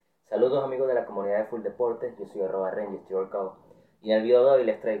Saludos amigos de la comunidad de Full Deportes, yo soy @Renji, estoy workout, y en el video de hoy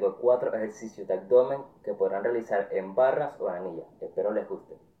les traigo 4 ejercicios de abdomen que podrán realizar en barras o en anillas. Espero les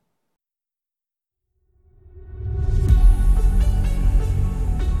guste.